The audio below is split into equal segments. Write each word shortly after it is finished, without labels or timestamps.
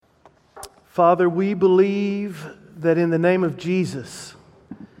Father, we believe that in the name of Jesus,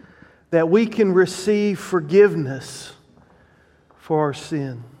 that we can receive forgiveness for our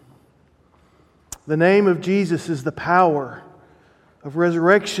sin. The name of Jesus is the power of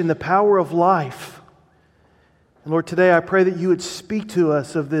resurrection, the power of life. And Lord, today I pray that You would speak to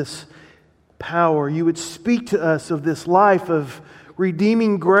us of this power. You would speak to us of this life of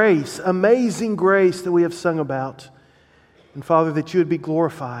redeeming grace, amazing grace that we have sung about. And Father, that You would be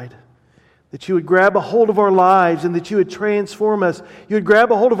glorified. That You would grab a hold of our lives and that You would transform us. You would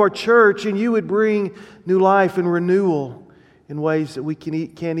grab a hold of our church and You would bring new life and renewal in ways that we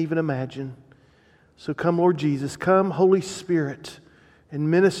can't even imagine. So come, Lord Jesus. Come, Holy Spirit, and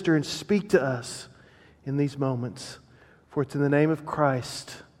minister and speak to us in these moments. For it's in the name of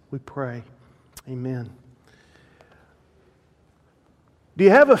Christ we pray. Amen. Do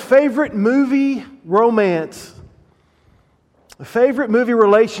you have a favorite movie romance? A favorite movie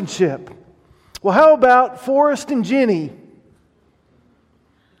relationship? Well, how about Forrest and Jenny?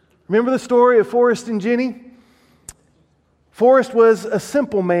 Remember the story of Forrest and Jenny? Forrest was a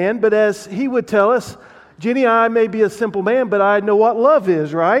simple man, but as he would tell us, Jenny, I may be a simple man, but I know what love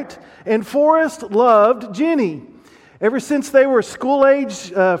is, right? And Forrest loved Jenny. Ever since they were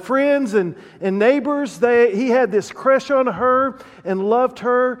school-age friends and neighbors, he had this crush on her and loved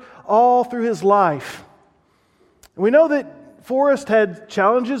her all through his life. And we know that Forrest had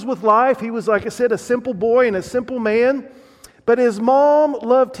challenges with life. He was, like I said, a simple boy and a simple man. But his mom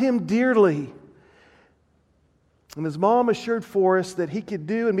loved him dearly. And his mom assured Forrest that he could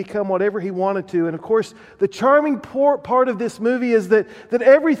do and become whatever he wanted to. And of course, the charming part of this movie is that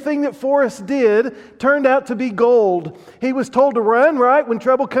everything that Forrest did turned out to be gold. He was told to run, right, when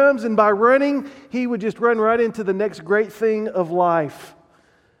trouble comes. And by running, he would just run right into the next great thing of life.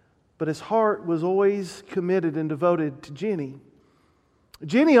 But his heart was always committed and devoted to Jenny.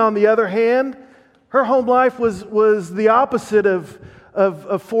 Jenny, on the other hand, her home life was the opposite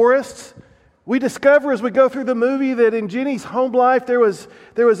of Forrest's. We discover as we go through the movie that in Jenny's home life there was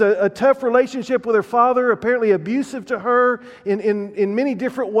a tough relationship with her father, apparently abusive to her in many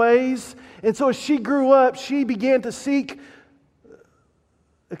different ways. And so as she grew up, she began to seek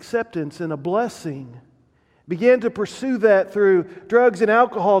acceptance and a blessing. Began to pursue that through drugs and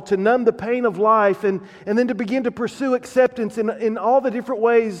alcohol to numb the pain of life and then to begin to pursue acceptance in all the different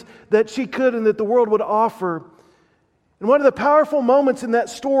ways that she could and that the world would offer. And one of the powerful moments in that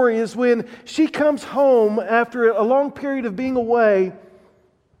story is when she comes home after a long period of being away,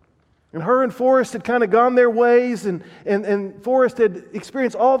 and her and Forrest had kind of gone their ways, and Forrest had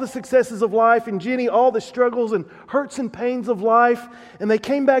experienced all the successes of life, and Jenny all the struggles and hurts and pains of life, and they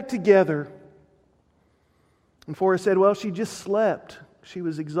came back together. And Forrest said, well, she just slept. She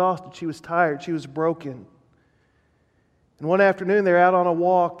was exhausted. She was tired. She was broken. And one afternoon, they're out on a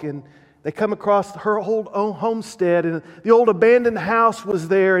walk, and they come across her old homestead, and the old abandoned house was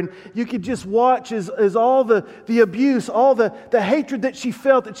there, and you could just watch as all the abuse, all the hatred that she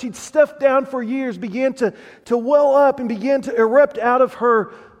felt, that she'd stuffed down for years, began to well up and began to erupt out of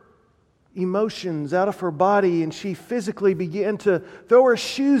her emotions, out of her body, and she physically began to throw her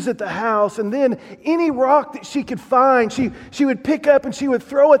shoes at the house, and then any rock that she could find, she would pick up and she would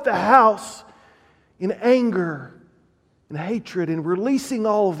throw at the house in anger and hatred, and releasing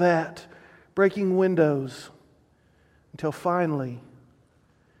all of that, breaking windows, until finally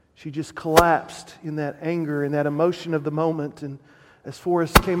she just collapsed in that anger and that emotion of the moment. And as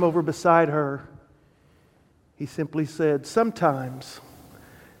Forrest came over beside her, he simply said, sometimes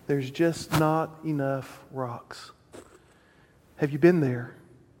there's just not enough rocks. Have you been there?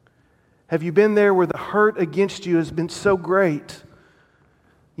 Have you been there where the hurt against you has been so great?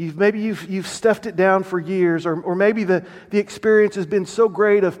 Maybe you've stuffed it down for years, or maybe the experience has been so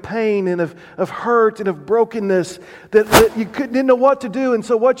great of pain and of hurt and of brokenness that you didn't know what to do. And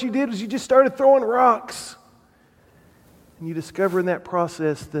so what you did was you just started throwing rocks. And you discover in that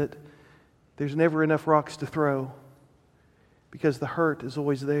process that there's never enough rocks to throw, because the hurt is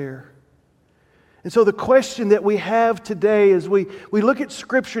always there. And so the question that we have today as we look at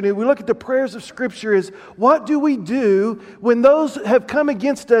Scripture and we look at the prayers of Scripture is, what do we do when those have come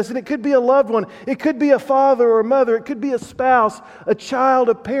against us? And it could be a loved one, it could be a father or a mother, it could be a spouse, a child,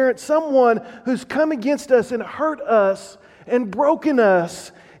 a parent, someone who's come against us and hurt us and broken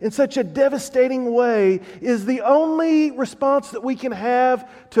us in such a devastating way. Is the only response that we can have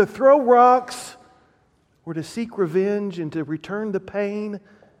to throw rocks or to seek revenge and to return the pain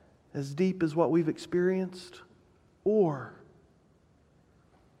as deep as what we've experienced? Or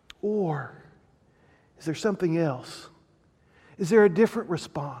is there something else? Is there a different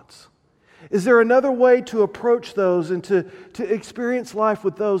response? Is there another way to approach those and to experience life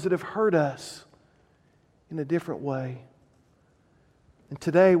with those that have hurt us in a different way? And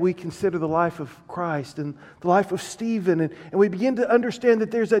today we consider the life of Christ and the life of Stephen, and we begin to understand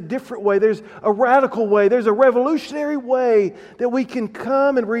that there's a different way, there's a radical way, there's a revolutionary way that we can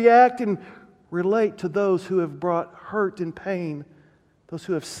come and react and relate to those who have brought hurt and pain, those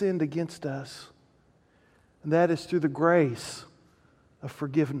who have sinned against us. And that is through the grace of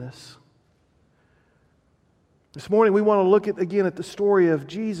forgiveness. This morning we want to look again at the story of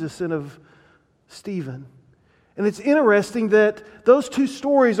Jesus and of Stephen. And it's interesting that those two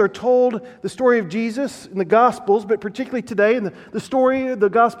stories are told, the story of Jesus in the Gospels, but particularly today in the story of the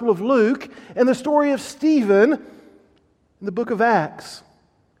Gospel of Luke, and the story of Stephen in the book of Acts.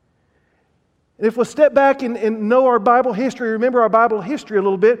 And if we'll step back and know our Bible history, remember our Bible history a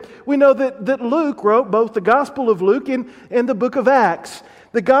little bit, we know that Luke wrote both the Gospel of Luke and the book of Acts.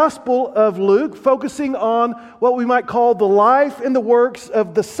 The Gospel of Luke focusing on what we might call the life and the works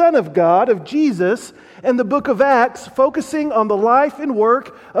of the Son of God, of Jesus, and the book of Acts focusing on the life and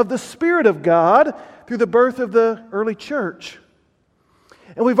work of the Spirit of God through the birth of the early church.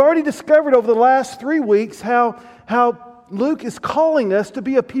 And we've already discovered over the last 3 weeks how Luke is calling us to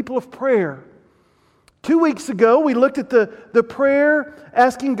be a people of prayer. 2 weeks ago, we looked at the prayer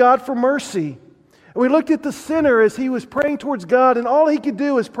asking God for mercy. And we looked at the sinner as he was praying towards God, and all he could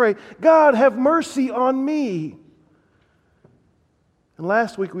do was pray, God, have mercy on me. And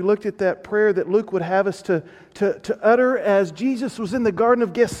last week we looked at that prayer that Luke would have us to utter as Jesus was in the Garden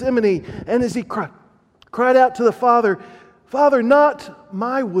of Gethsemane, and as he cried out to the Father, Father, not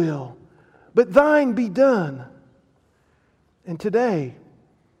my will, but thine be done. And today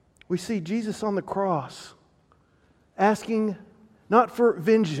we see Jesus on the cross asking not for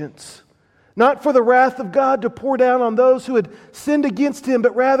vengeance, not for the wrath of God to pour down on those who had sinned against Him,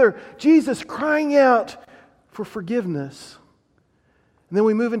 but rather Jesus crying out for forgiveness. And then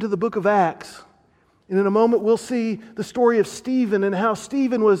we move into the book of Acts. And in a moment we'll see the story of Stephen and how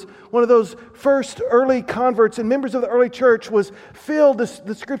Stephen was one of those first early converts and members of the early church, was filled,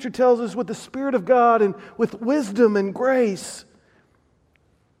 the Scripture tells us, with the Spirit of God and with wisdom and grace,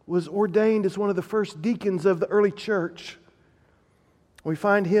 was ordained as one of the first deacons of the early church. We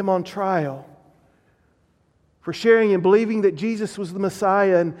find him on trial for sharing and believing that Jesus was the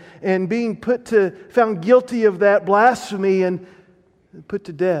Messiah, and being found guilty of that blasphemy and put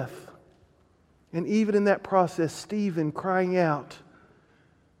to death. And even in that process, Stephen crying out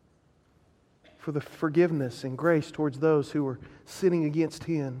for the forgiveness and grace towards those who were sinning against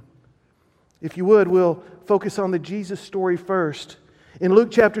him. If you would, we'll focus on the Jesus story first. In Luke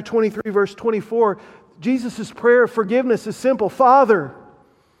chapter 23, verse 24, Jesus' prayer of forgiveness is simple. Father,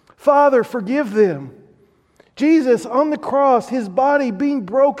 forgive them. Jesus on the cross, His body being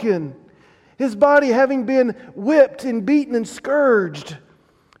broken, His body having been whipped and beaten and scourged,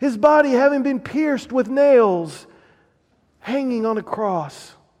 His body having been pierced with nails, hanging on a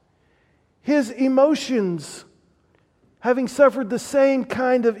cross, His emotions having suffered the same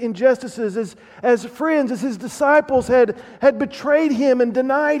kind of injustices as friends, as His disciples had betrayed Him and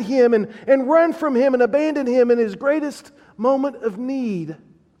denied Him and run from Him and abandoned Him in His greatest moment of need.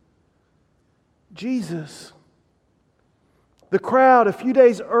 Jesus, the crowd a few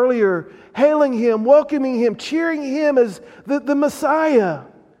days earlier, hailing Him, welcoming Him, cheering Him as the Messiah.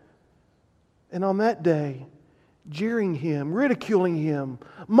 And on that day, jeering Him, ridiculing Him,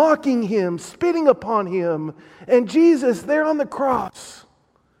 mocking Him, spitting upon Him. And Jesus there on the cross,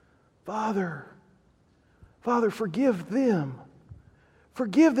 Father, forgive them.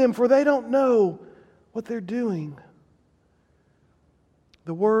 Forgive them, for they don't know what they're doing.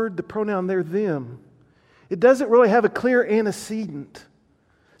 The pronoun there, them, it doesn't really have a clear antecedent.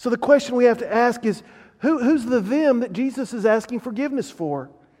 So the question we have to ask is, who's the them that Jesus is asking forgiveness for?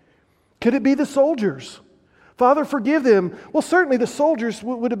 Could it be the soldiers? Father, forgive them. Well, certainly the soldiers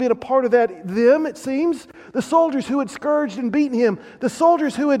would have been a part of that them, it seems. The soldiers who had scourged and beaten Him. The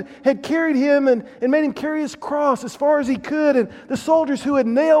soldiers who had carried Him and made Him carry His cross as far as He could. And the soldiers who had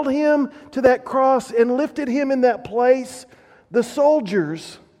nailed Him to that cross and lifted Him in that place. The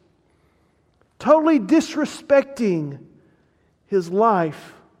soldiers totally disrespecting His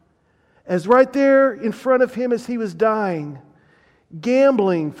life, as right there in front of Him as He was dying,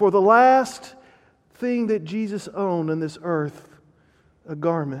 gambling for the last thing that Jesus owned on this earth, a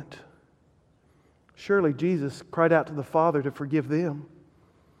garment. Surely Jesus cried out to the Father to forgive them.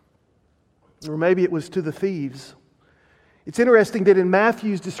 Or maybe it was to the thieves. It's interesting that in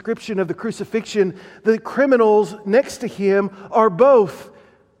Matthew's description of the crucifixion, the criminals next to Him are both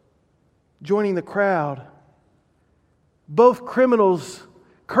joining the crowd. Both criminals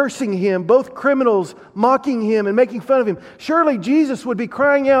cursing Him, both criminals mocking Him and making fun of Him. Surely Jesus would be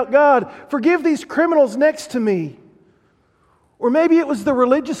crying out, God, forgive these criminals next to me. Or maybe it was the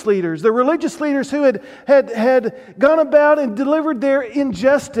religious leaders who had gone about and delivered their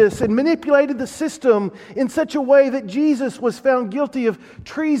injustice and manipulated the system in such a way that Jesus was found guilty of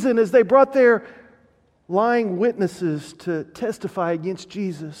treason as they brought their lying witnesses to testify against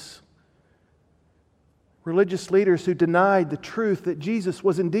Jesus. Religious leaders who denied the truth that Jesus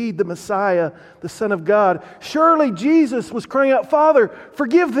was indeed the Messiah, the Son of God. Surely Jesus was crying out, Father,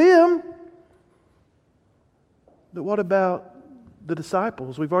 forgive them. But what about the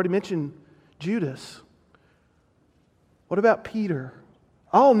disciples? We've already mentioned Judas. What about Peter?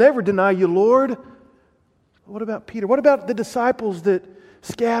 I'll never deny you, Lord. What about Peter? What about the disciples that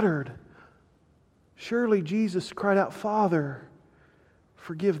scattered? Surely Jesus cried out, Father,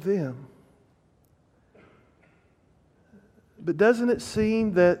 forgive them. But doesn't it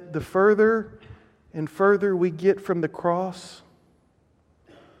seem that the further and further we get from the cross,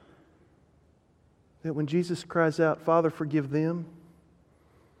 that when Jesus cries out, Father, forgive them,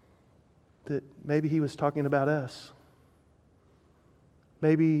 that maybe He was talking about us.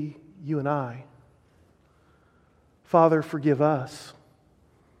 Maybe you and I. Father, forgive us.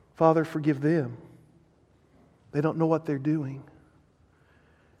 Father, forgive them. They don't know what they're doing.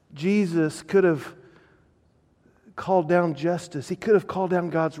 Jesus could have called down justice. He could have called down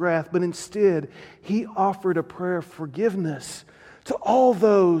God's wrath, but instead He offered a prayer of forgiveness to all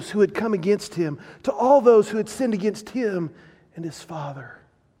those who had come against Him, to all those who had sinned against Him and His Father.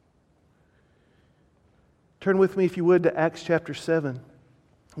 Turn with me, if you would, to Acts chapter 7.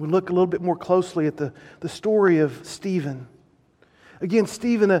 We'll look a little bit more closely at the story of Stephen. Again,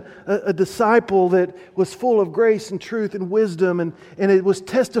 Stephen, a disciple that was full of grace and truth and wisdom, and it was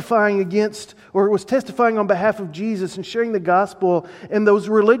testifying on behalf of Jesus and sharing the gospel. And those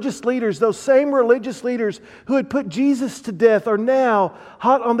religious leaders, those same religious leaders who had put Jesus to death, are now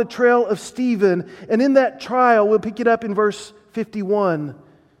hot on the trail of Stephen. And in that trial, we'll pick it up in verse 51.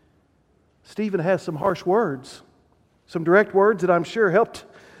 Stephen has some harsh words, some direct words that I'm sure helped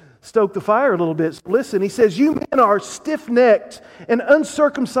stoke the fire a little bit. So listen, he says, you men are stiff-necked and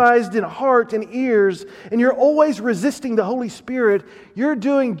uncircumcised in heart and ears, and you're always resisting the Holy Spirit. You're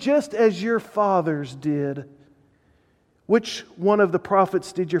doing just as your fathers did. Which one of the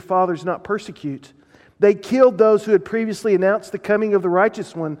prophets did your fathers not persecute? They killed those who had previously announced the coming of the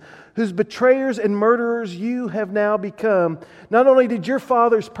righteous one, whose betrayers and murderers you have now become. Not only did your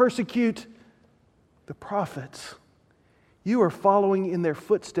fathers persecute the prophets, you are following in their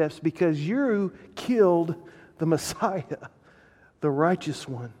footsteps because you killed the Messiah, the righteous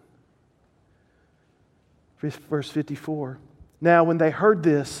one. Verse 54. Now when they heard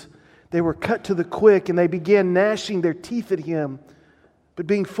this, they were cut to the quick and they began gnashing their teeth at him. But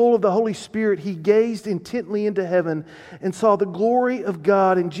being full of the Holy Spirit, he gazed intently into heaven and saw the glory of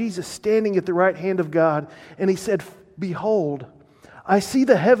God and Jesus standing at the right hand of God. And he said, Behold, I see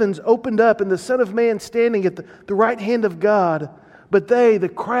the heavens opened up and the Son of Man standing at the right hand of God. But they, the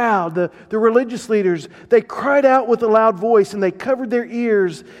crowd, the religious leaders, they cried out with a loud voice and they covered their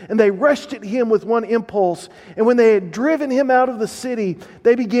ears and they rushed at him with one impulse. And when they had driven him out of the city,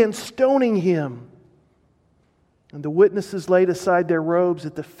 they began stoning him. And the witnesses laid aside their robes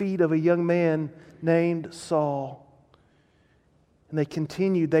at the feet of a young man named Saul. And they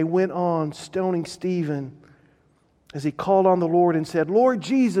continued, they went on stoning Stephen as he called on the Lord and said, Lord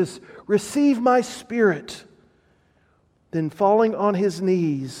Jesus, receive my spirit. Then falling on his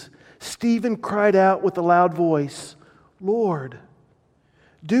knees, Stephen cried out with a loud voice, Lord,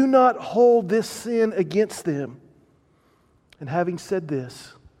 do not hold this sin against them. And having said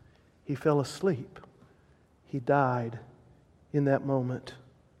this, he fell asleep. He died in that moment.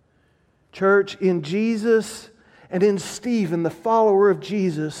 Church, in Jesus and in Stephen, the follower of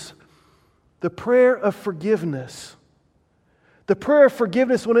Jesus, the prayer of forgiveness,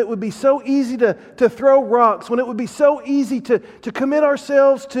 when it would be so easy to throw rocks, when it would be so easy to commit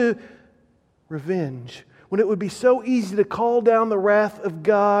ourselves to revenge, when it would be so easy to call down the wrath of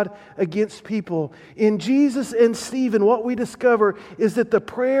God against people. In Jesus and Stephen, what we discover is that the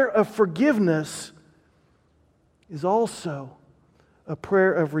prayer of forgiveness is also a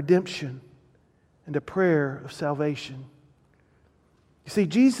prayer of redemption and a prayer of salvation. You see,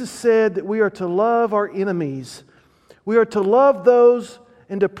 Jesus said that we are to love our enemies. We are to love those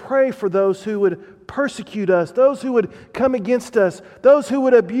and to pray for those who would persecute us, those who would come against us, those who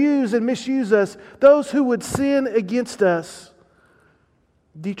would abuse and misuse us, those who would sin against us.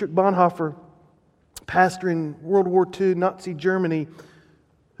 Dietrich Bonhoeffer, pastor in World War II, Nazi Germany,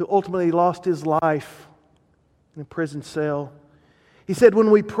 who ultimately lost his life in a prison cell, He said,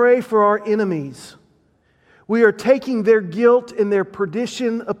 when we pray for our enemies, we are taking their guilt and their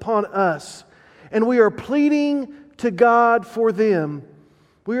perdition upon us, and we are pleading to God for them.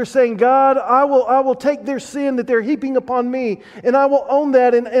 We are saying, God, I will take their sin that they're heaping upon me, and I will own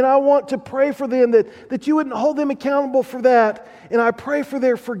that, and I want to pray for them that you wouldn't hold them accountable for that. And I pray for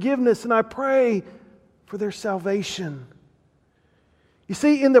their forgiveness, and I pray for their salvation. You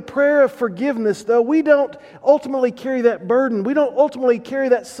see, in the prayer of forgiveness, though, we don't ultimately carry that burden. We don't ultimately carry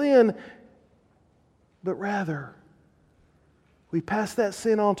that sin, but rather, we pass that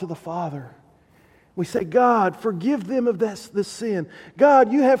sin on to the Father. We say, God, forgive them of this sin.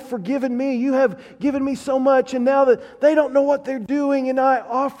 God, you have forgiven me. You have given me so much, and now that they don't know what they're doing, and I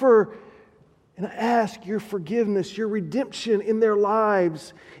offer and I ask your forgiveness, your redemption in their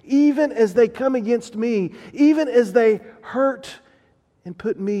lives, even as they come against me, even as they hurt and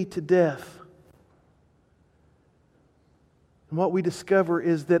put me to death. And what we discover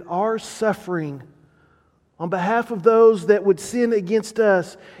is that our suffering on behalf of those that would sin against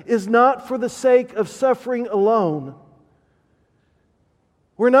us is not for the sake of suffering alone.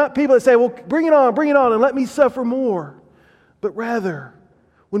 We're not people that say, well, bring it on, and let me suffer more. But rather,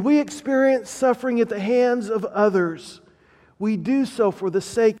 when we experience suffering at the hands of others, we do so for the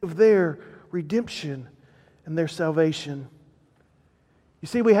sake of their redemption and their salvation. You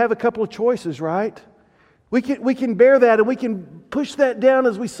see, we have a couple of choices, right? We can bear that, and we can push that down,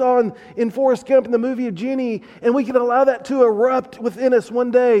 as we saw in Forrest Gump in the movie of Jenny, and we can allow that to erupt within us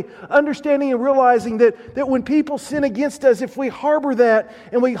one day, understanding and realizing that when people sin against us, if we harbor that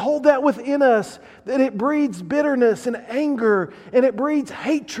and we hold that within us, that it breeds bitterness and anger, and it breeds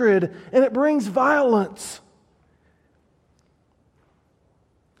hatred, and it brings violence.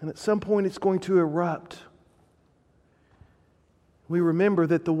 And at some point it's going to erupt. We remember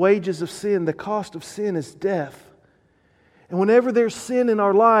that the wages of sin, the cost of sin, is death. And whenever there's sin in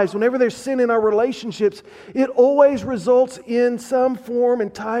our lives, whenever there's sin in our relationships, it always results in some form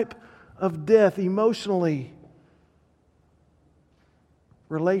and type of death, emotionally,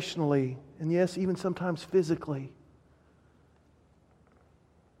 relationally, and yes, even sometimes physically.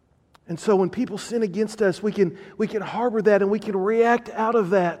 And so when people sin against us, we can harbor that, and we can react out of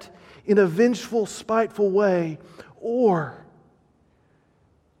that in a vengeful, spiteful way. Or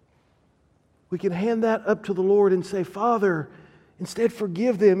we can hand that up to the Lord and say, Father, instead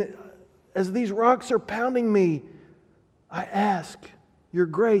forgive them. As these rocks are pounding me, I ask your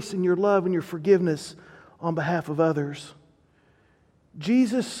grace and your love and your forgiveness on behalf of others.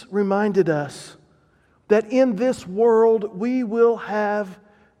 Jesus reminded us that in this world we will have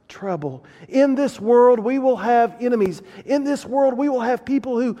trouble. In this world we will have enemies. In this world we will have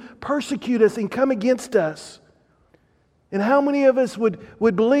people who persecute us and come against us. And how many of us would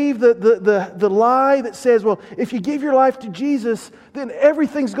believe the lie that says, well, if you give your life to Jesus, then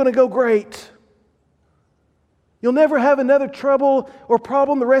everything's going to go great. You'll never have another trouble or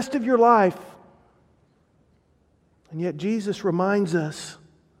problem the rest of your life. And yet Jesus reminds us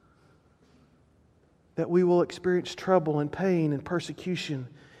that we will experience trouble and pain and persecution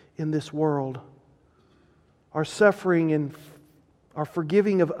in this world. Our suffering and our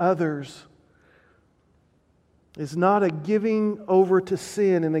forgiving of others is not a giving over to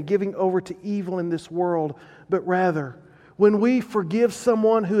sin and a giving over to evil in this world, but rather, when we forgive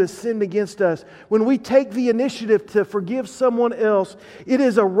someone who has sinned against us, when we take the initiative to forgive someone else, it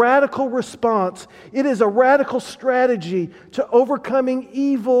is a radical response. It is a radical strategy to overcoming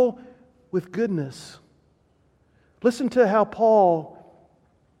evil with goodness. Listen to how Paul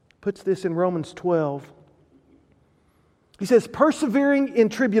puts this in Romans 12. He says, persevering in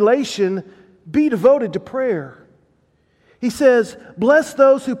tribulation, be devoted to prayer. He says, bless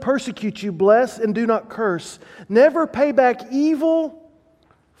those who persecute you, bless and do not curse. Never pay back evil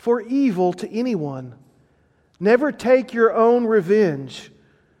for evil to anyone. Never take your own revenge.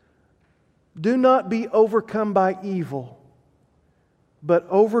 Do not be overcome by evil, but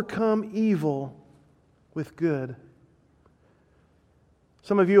overcome evil with good.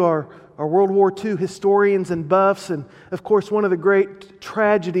 Some of you are World War II historians and buffs, and of course one of the great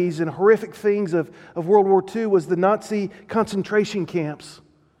tragedies and horrific things of World War II was the Nazi concentration camps.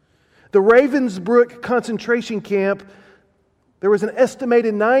 The Ravensbrück concentration camp, there was an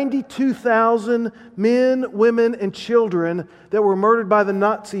estimated 92,000 men, women, and children that were murdered by the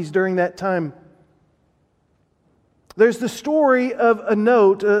Nazis during that time. There's the story of a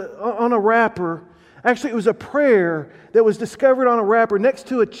note on a wrapper. Actually, it was a prayer that was discovered on a wrapper next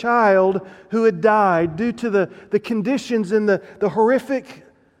to a child who had died due to the conditions and the horrific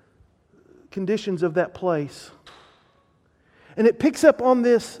conditions of that place. And it picks up on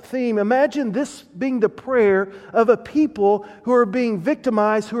this theme. Imagine this being the prayer of a people who are being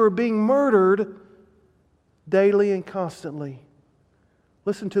victimized, who are being murdered daily and constantly.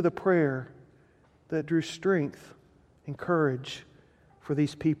 Listen to the prayer that drew strength and courage for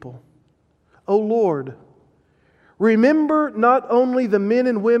these people. O Lord, remember not only the men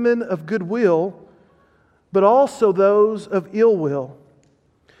and women of goodwill, but also those of ill will.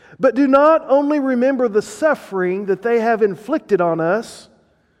 But do not only remember the suffering that they have inflicted on us,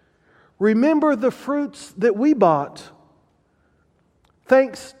 remember the fruits that we bought.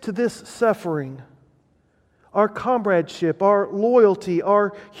 Thanks to this suffering, our comradeship, our loyalty,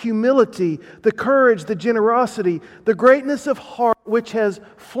 our humility, the courage, the generosity, the greatness of heart which has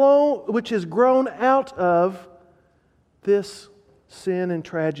grown out of this sin and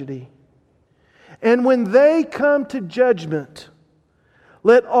tragedy. And when they come to judgment,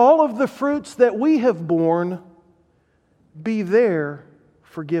 let all of the fruits that we have borne be their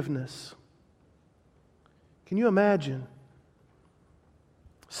forgiveness. Can you imagine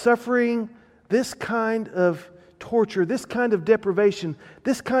suffering this kind of torture, this kind of deprivation,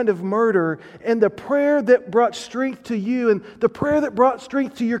 this kind of murder, and the prayer that brought strength to you and the prayer that brought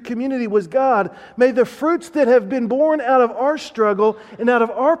strength to your community was, God, may the fruits that have been born out of our struggle and out of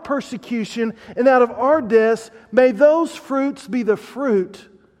our persecution and out of our deaths, may those fruits be the fruit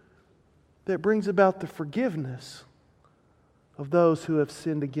that brings about the forgiveness of those who have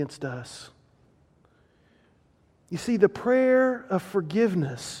sinned against us. You see, the prayer of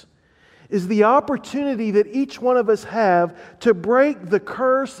forgiveness is the opportunity that each one of us have to break the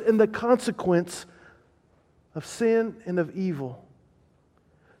curse and the consequence of sin and of evil.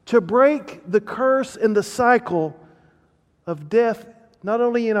 To break the curse and the cycle of death, not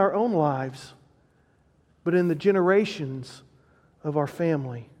only in our own lives, but in the generations of our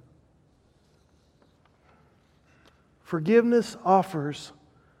family. Forgiveness offers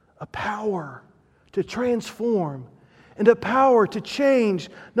a power to transform and a power to change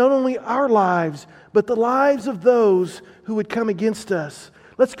not only our lives, but the lives of those who would come against us.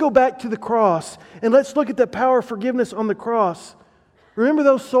 Let's go back to the cross and let's look at the power of forgiveness on the cross. Remember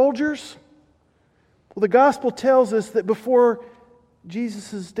those soldiers? Well, the gospel tells us that before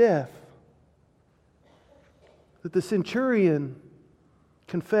Jesus' death, that the centurion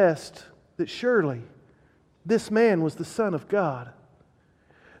confessed that surely this man was the Son of God.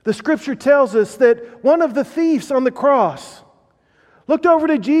 The Scripture tells us that one of the thieves on the cross looked over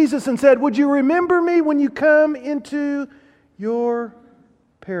to Jesus and said, "Would you remember me when you come into your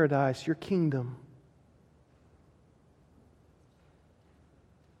paradise, your kingdom?"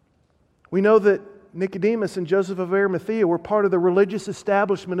 We know that Nicodemus and Joseph of Arimathea were part of the religious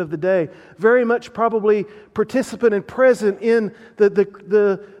establishment of the day, very much probably participant and present in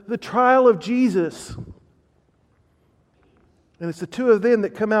the trial of Jesus. And it's the two of them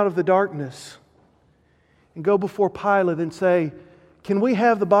that come out of the darkness and go before Pilate and say, "Can we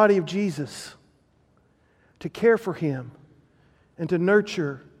have the body of Jesus to care for Him and to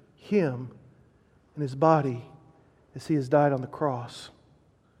nurture Him and His body as He has died on the cross?"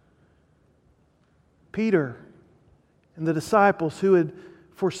 Peter and the disciples who had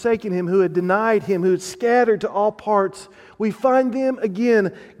forsaken Him, who had denied Him, who had scattered to all parts, we find them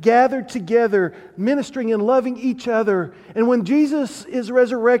again gathered together, ministering and loving each other. And when Jesus is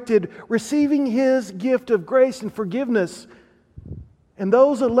resurrected, receiving His gift of grace and forgiveness, and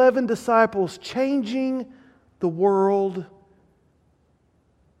those 11 disciples changing the world,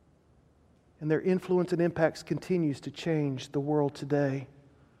 and their influence and impacts continues to change the world today.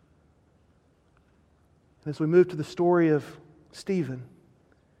 And as we move to the story of Stephen,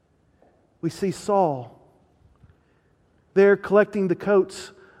 we see Saul there collecting the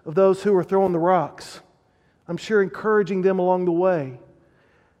coats of those who were throwing the rocks. I'm sure encouraging them along the way.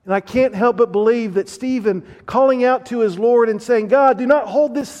 And I can't help but believe that Stephen, calling out to his Lord and saying, "God, do not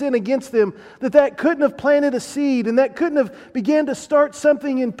hold this sin against them," that couldn't have planted a seed and that couldn't have began to start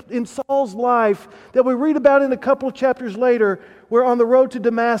something in Saul's life that we read about in a couple of chapters later, where on the road to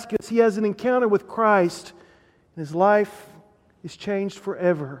Damascus he has an encounter with Christ and his life is changed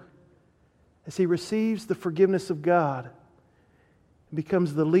forever as he receives the forgiveness of God and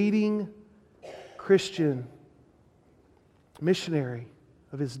becomes the leading Christian missionary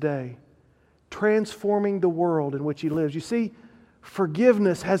of his day, transforming the world in which he lives. You see,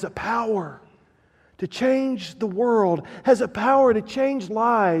 forgiveness has a power to change the world, has a power to change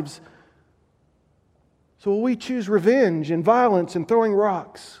lives. So will we choose revenge and violence and throwing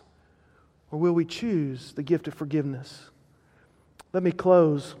rocks? Or will we choose the gift of forgiveness? Let me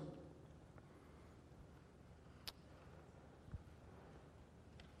close.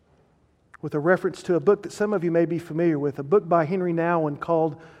 with a reference to a book that some of you may be familiar with, a book by Henry Nouwen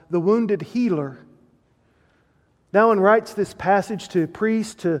called The Wounded Healer. Nouwen writes this passage to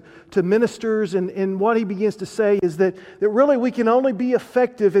priests, to ministers, and what he begins to say is that really we can only be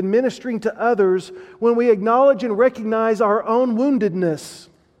effective in ministering to others when we acknowledge and recognize our own woundedness.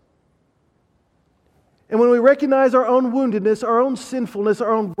 And when we recognize our own woundedness, our own sinfulness,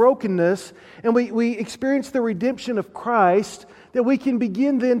 our own brokenness, and we experience the redemption of Christ, that we can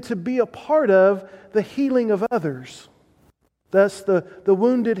begin then to be a part of the healing of others. Thus, the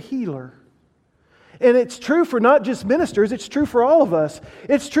wounded healer. And it's true for not just ministers, it's true for all of us.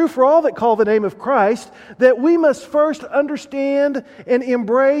 It's true for all that call the name of Christ, that we must first understand and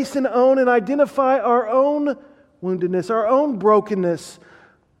embrace and own and identify our own woundedness, our own brokenness,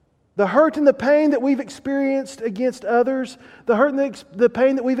 the hurt and the pain that we've experienced against others, the hurt and the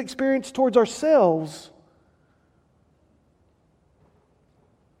pain that we've experienced towards ourselves.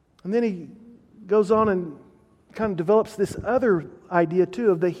 And then he goes on and kind of develops this other idea too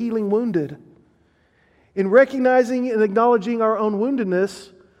of the healing wounded. In recognizing and acknowledging our own woundedness,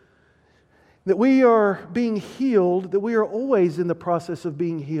 that we are being healed, that we are always in the process of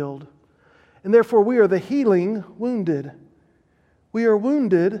being healed. And therefore we are the healing wounded. We are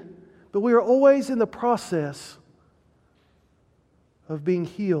wounded, but we are always in the process of being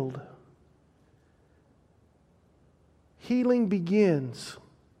healed. Healing begins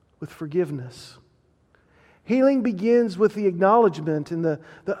with forgiveness. Healing begins with the acknowledgement and the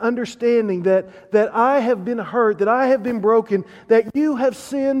understanding that I have been hurt, that I have been broken, that you have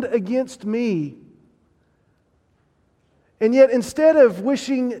sinned against me. And yet instead of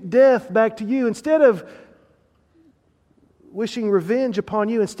wishing death back to you, instead of wishing revenge upon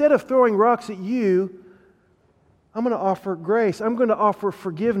you, instead of throwing rocks at you, I'm going to offer grace. I'm going to offer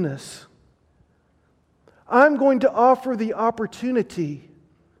forgiveness. I'm going to offer the opportunity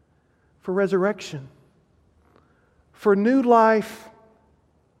for resurrection, for new life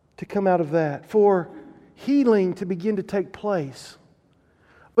to come out of that, for healing to begin to take place.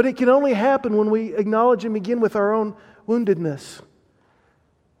 But it can only happen when we acknowledge and begin with our own woundedness.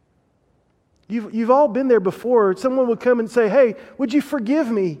 You've all been there before. Someone would come and say, "Hey, would you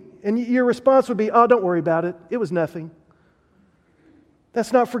forgive me?" And your response would be, "Oh, don't worry about it. It was nothing."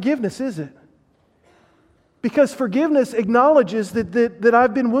 That's not forgiveness, is it? Because forgiveness acknowledges that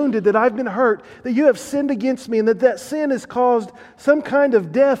I've been wounded, that I've been hurt, that you have sinned against me, and that sin has caused some kind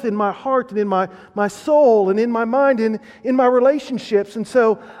of death in my heart and in my soul and in my mind and in my relationships. And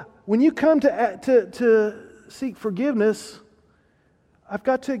so when you come to seek forgiveness, I've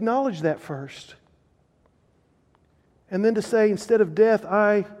got to acknowledge that first. And then to say, instead of death,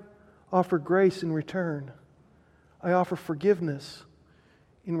 I offer grace in return. I offer forgiveness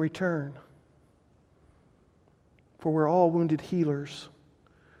in return. For we're all wounded healers.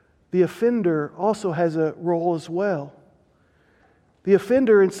 The offender also has a role as well. The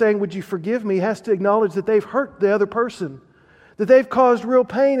offender, in saying, "Would you forgive me?" has to acknowledge that they've hurt the other person, that they've caused real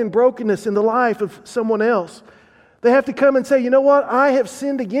pain and brokenness in the life of someone else. They have to come and say, "You know what? I have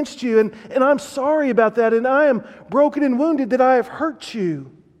sinned against you, and I'm sorry about that, and I am broken and wounded that I have hurt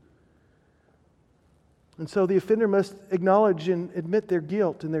you." And so the offender must acknowledge and admit their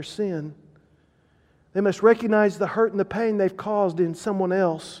guilt and their sin. They must recognize the hurt and the pain they've caused in someone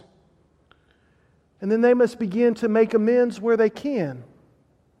else. And then they must begin to make amends where they can.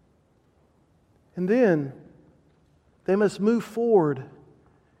 And then they must move forward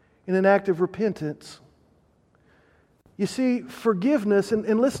in an act of repentance. You see, forgiveness,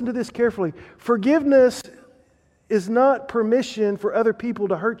 and listen to this carefully, forgiveness is not permission for other people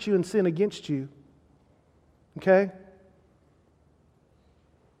to hurt you and sin against you. Okay?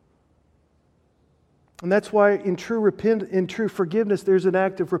 And that's why in true forgiveness, there's an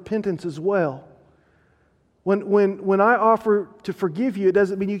act of repentance as well. When I offer to forgive you, it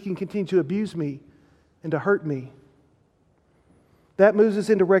doesn't mean you can continue to abuse me and to hurt me. That moves us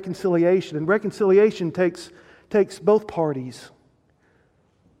into reconciliation. And reconciliation takes both parties.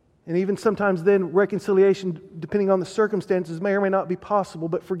 And even sometimes then reconciliation, depending on the circumstances, may or may not be possible.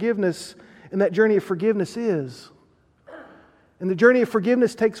 But forgiveness, and that journey of forgiveness is. And the journey of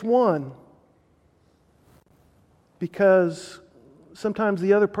forgiveness takes one. Because sometimes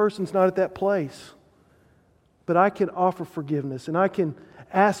the other person's not at that place. But I can offer forgiveness and I can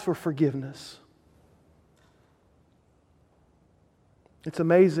ask for forgiveness. It's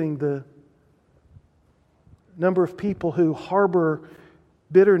amazing the number of people who harbor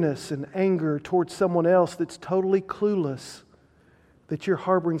bitterness and anger towards someone else that's totally clueless that you're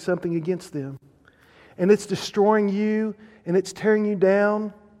harboring something against them. And it's destroying you and it's tearing you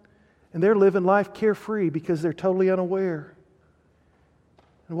down. And they're living life carefree because they're totally unaware.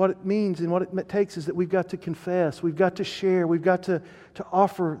 And what it means and what it takes is that we've got to confess, we've got to share, we've got to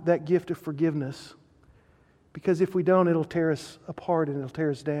offer that gift of forgiveness. Because if we don't, it'll tear us apart and it'll tear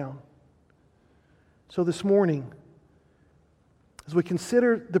us down. So this morning, as we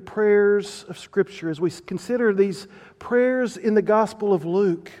consider the prayers of Scripture, as we consider these prayers in the Gospel of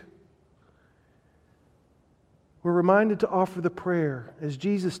Luke, we're reminded to offer the prayer as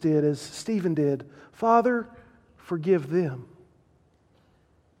Jesus did, as Stephen did, Father, forgive them.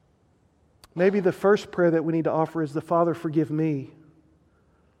 Maybe the first prayer that we need to offer is the Father, forgive me.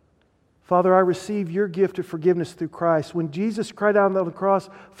 Father, I receive your gift of forgiveness through Christ. When Jesus cried out on the cross,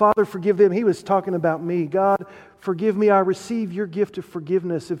 Father, forgive them, He was talking about me. God, forgive me, I receive your gift of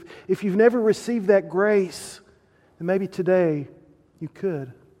forgiveness. If you've never received that grace, then maybe today you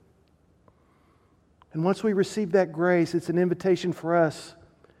could. And once we receive that grace, it's an invitation for us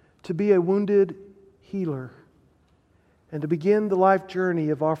to be a wounded healer and to begin the life journey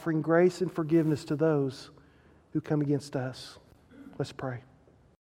of offering grace and forgiveness to those who come against us. Let's pray.